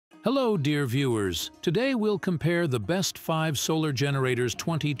Hello, dear viewers. Today we'll compare the best 5 solar generators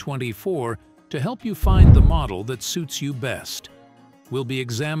 2024 to help you find the model that suits you best. We'll be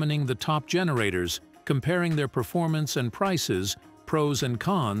examining the top generators, comparing their performance and prices, pros and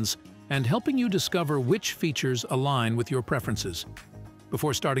cons, and helping you discover which features align with your preferences.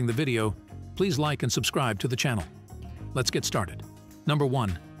 Before starting the video, please like and subscribe to the channel. Let's get started. Number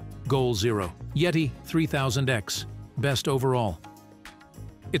 1. Goal 0. Yeti 3000X. Best overall.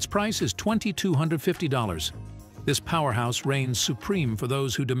 Its price is $2,250. This powerhouse reigns supreme for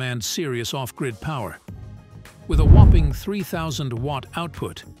those who demand serious off-grid power. With a whopping 3,000-watt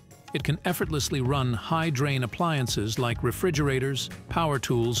output, it can effortlessly run high-drain appliances like refrigerators, power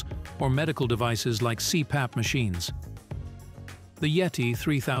tools, or medical devices like CPAP machines. The Yeti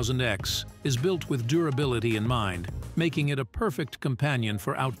 3000X is built with durability in mind, making it a perfect companion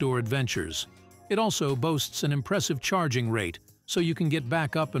for outdoor adventures. It also boasts an impressive charging rate, so you can get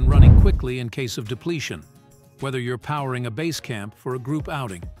back up and running quickly in case of depletion, whether you're powering a base camp for a group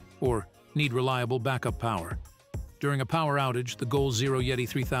outing or need reliable backup power. During a power outage, the Goal Zero Yeti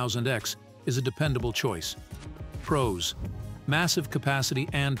 3000X is a dependable choice. Pros: massive capacity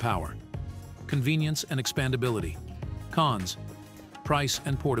and power, convenience and expandability. Cons: price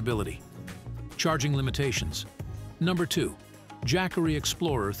and portability. Charging limitations. Number 2. Jackary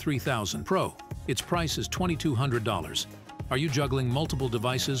Explorer 3000 Pro. Its price is $2,200. Are you juggling multiple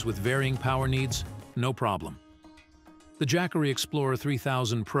devices with varying power needs? No problem. The Jackary Explorer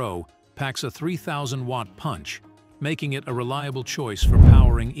 3000 Pro packs a 3,000-watt punch, making it a reliable choice for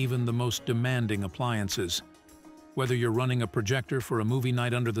powering even the most demanding appliances. Whether you're running a projector for a movie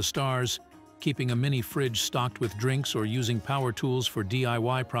night under the stars, keeping a mini fridge stocked with drinks, or using power tools for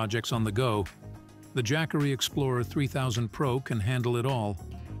DIY projects on the go, the Jackary Explorer 3000 Pro can handle it all.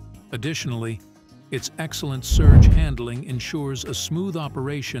 Additionally, its excellent surge handling ensures a smooth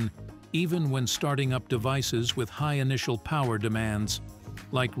operation even when starting up devices with high initial power demands,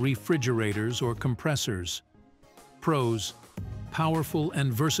 like refrigerators or compressors. Pros: powerful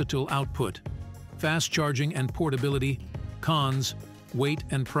and versatile output, fast charging and portability. Cons: weight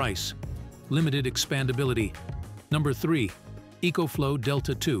and price, limited expandability. Number 3. EcoFlow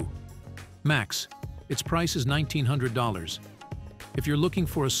Delta 2 Max. Its price is $1,900. If you're looking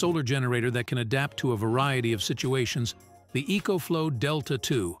for a solar generator that can adapt to a variety of situations, the EcoFlow Delta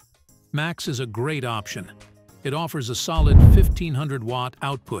 2 Max is a great option. It offers a solid 1,500-watt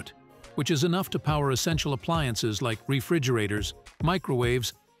output, which is enough to power essential appliances like refrigerators,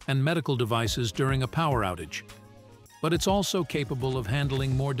 microwaves, and medical devices during a power outage. But it's also capable of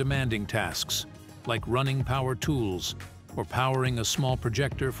handling more demanding tasks, like running power tools or powering a small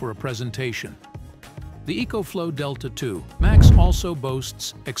projector for a presentation. The EcoFlow Delta 2 Max also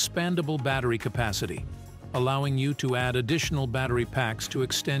boasts expandable battery capacity, allowing you to add additional battery packs to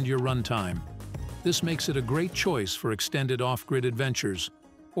extend your runtime. This makes it a great choice for extended off-grid adventures,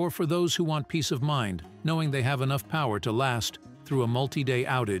 or for those who want peace of mind knowing they have enough power to last through a multi-day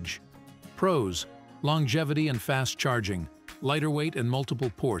outage. Pros: longevity and fast charging, lighter weight and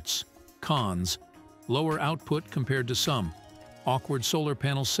multiple ports. Cons: lower output compared to some, awkward solar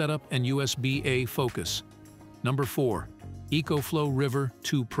panel setup, and USB-A focus. Number 4. EcoFlow River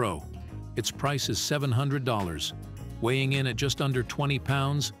 2 Pro. Its price is $700. Weighing in at just under 20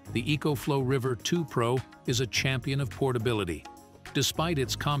 pounds, the EcoFlow River 2 Pro is a champion of portability. Despite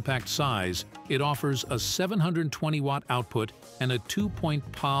its compact size, it offers a 720-watt output and a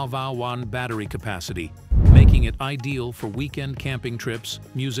 2.5-hour battery capacity, making it ideal for weekend camping trips,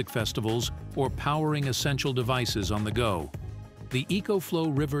 music festivals, or powering essential devices on the go. The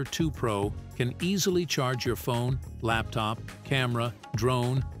EcoFlow River 2 Pro can easily charge your phone, laptop, camera,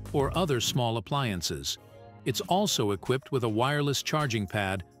 drone, or other small appliances. It's also equipped with a wireless charging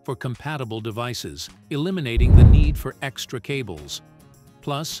pad for compatible devices, eliminating the need for extra cables.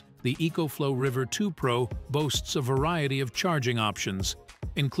 Plus, the EcoFlow River 2 Pro boasts a variety of charging options,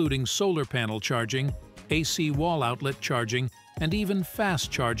 including solar panel charging, AC wall outlet charging, and even fast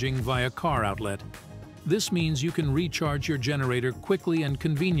charging via car outlet. This means you can recharge your generator quickly and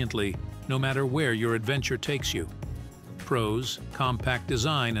conveniently, no matter where your adventure takes you. Pros: compact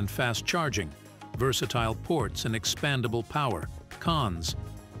design and fast charging, versatile ports and expandable power. Cons: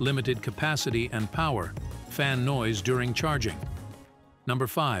 limited capacity and power, fan noise during charging. Number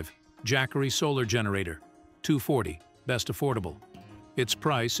 5. Jackary Solar Generator 240 Best Affordable. Its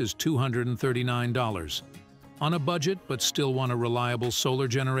price is $239. On a budget but still want a reliable solar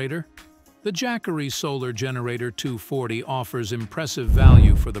generator? The Jackary Solar Generator 240 offers impressive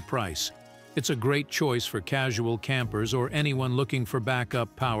value for the price. It's a great choice for casual campers or anyone looking for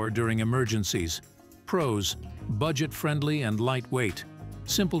backup power during emergencies. Pros: budget-friendly and lightweight.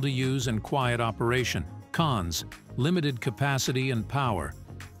 Simple to use and quiet operation. Cons: limited capacity and power,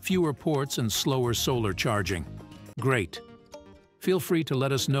 fewer ports and slower solar charging. Great! Feel free to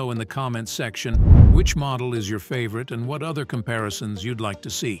let us know in the comments section which model is your favorite and what other comparisons you'd like to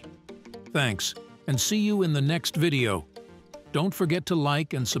see. Thanks, and see you in the next video. Don't forget to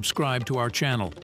like and subscribe to our channel.